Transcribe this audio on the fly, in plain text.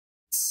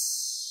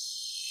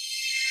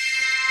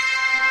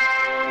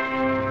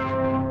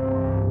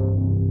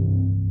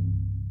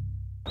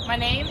My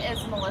name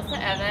is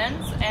Melissa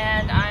Evans,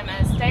 and I'm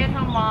a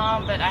stay-at-home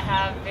mom, but I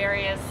have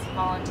various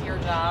volunteer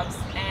jobs,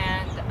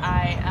 and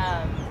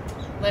I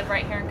live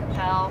right here in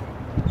Coppell.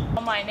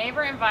 My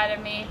neighbor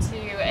invited me to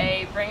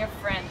a Bring a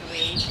Friend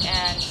week,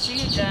 and she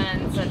had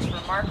done such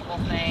remarkable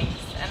things,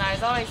 and I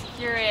was always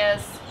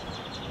curious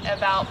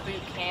about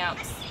boot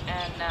camps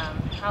and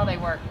how they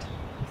worked,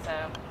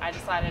 so I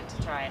decided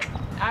to try it.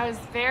 I was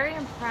very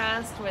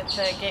impressed with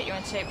the Get You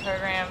in Shape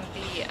program.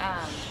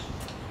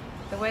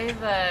 The way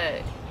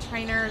the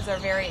trainers are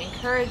very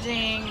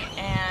encouraging,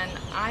 and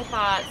I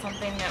thought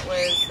something that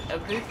was a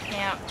boot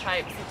camp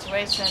type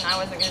situation, I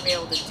wasn't going to be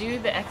able to do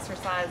the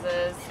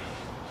exercises,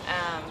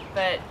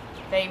 but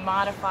they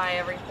modify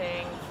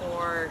everything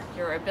for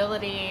your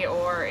ability,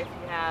 or if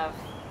you have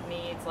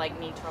needs like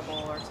knee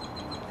trouble or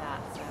something like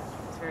that, so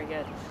it's very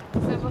good.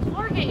 So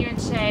before Get You in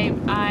Shape,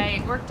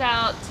 I worked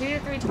out 2 to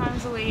 3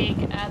 times a week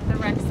at the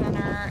rec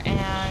center,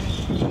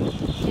 and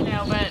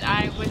but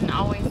I wouldn't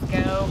always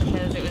go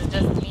because it was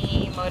just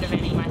me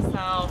motivating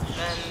myself,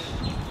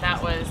 and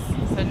that was,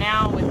 so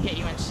now with Get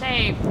You in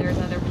Shape, there's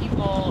other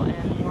people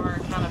and more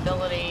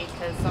accountability,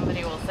 because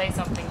somebody will say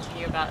something to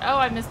you about, oh,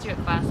 I missed you at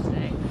class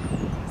today.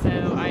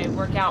 So I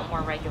work out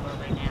more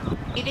regularly now.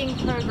 Eating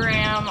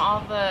program,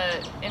 all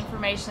the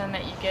information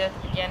that you get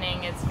at the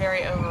beginning, it's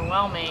very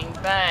overwhelming,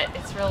 but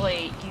it's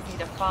really easy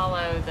to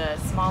follow the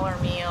smaller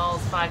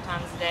meals 5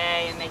 times a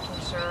day and making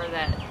sure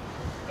that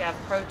you have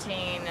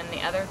protein. And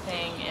the other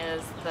thing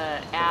is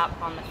the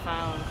app on the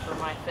phone for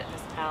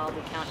MyFitnessPal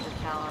to count your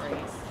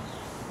calories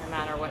no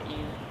matter what you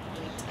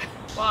eat.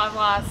 Well, I've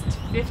lost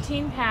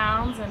 15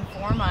 pounds in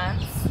 4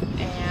 months,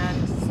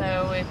 and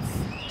so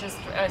it's just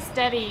a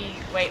steady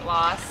weight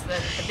loss. The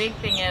big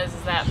thing is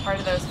that part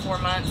of those 4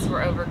 months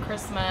were over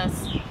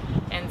Christmas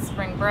and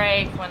spring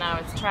break when I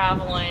was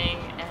traveling,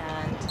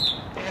 and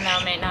even though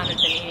I may not have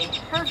been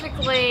eating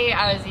perfectly,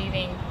 I was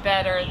eating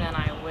better than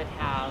I would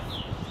have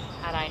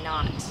had I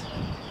not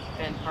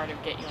been part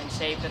of Get You in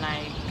Shape, and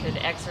I could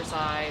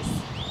exercise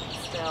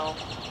still.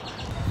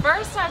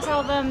 First, I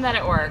tell them that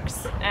it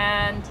works,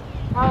 and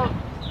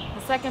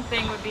the second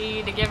thing would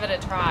be to give it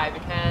a try,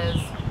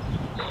 because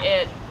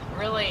it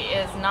really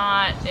is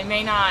not, it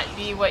may not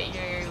be what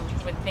you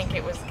would think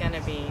it was going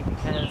to be,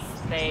 because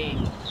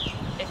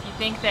if you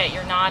think that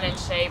you're not in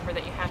shape or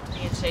that you have to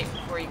be in shape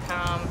before you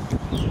come,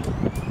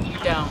 you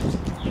don't,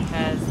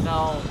 because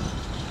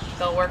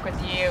they'll work with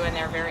you and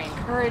they're very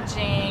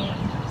encouraging,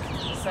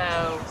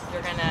 so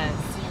you're going to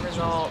see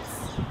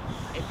results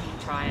if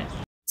you try it.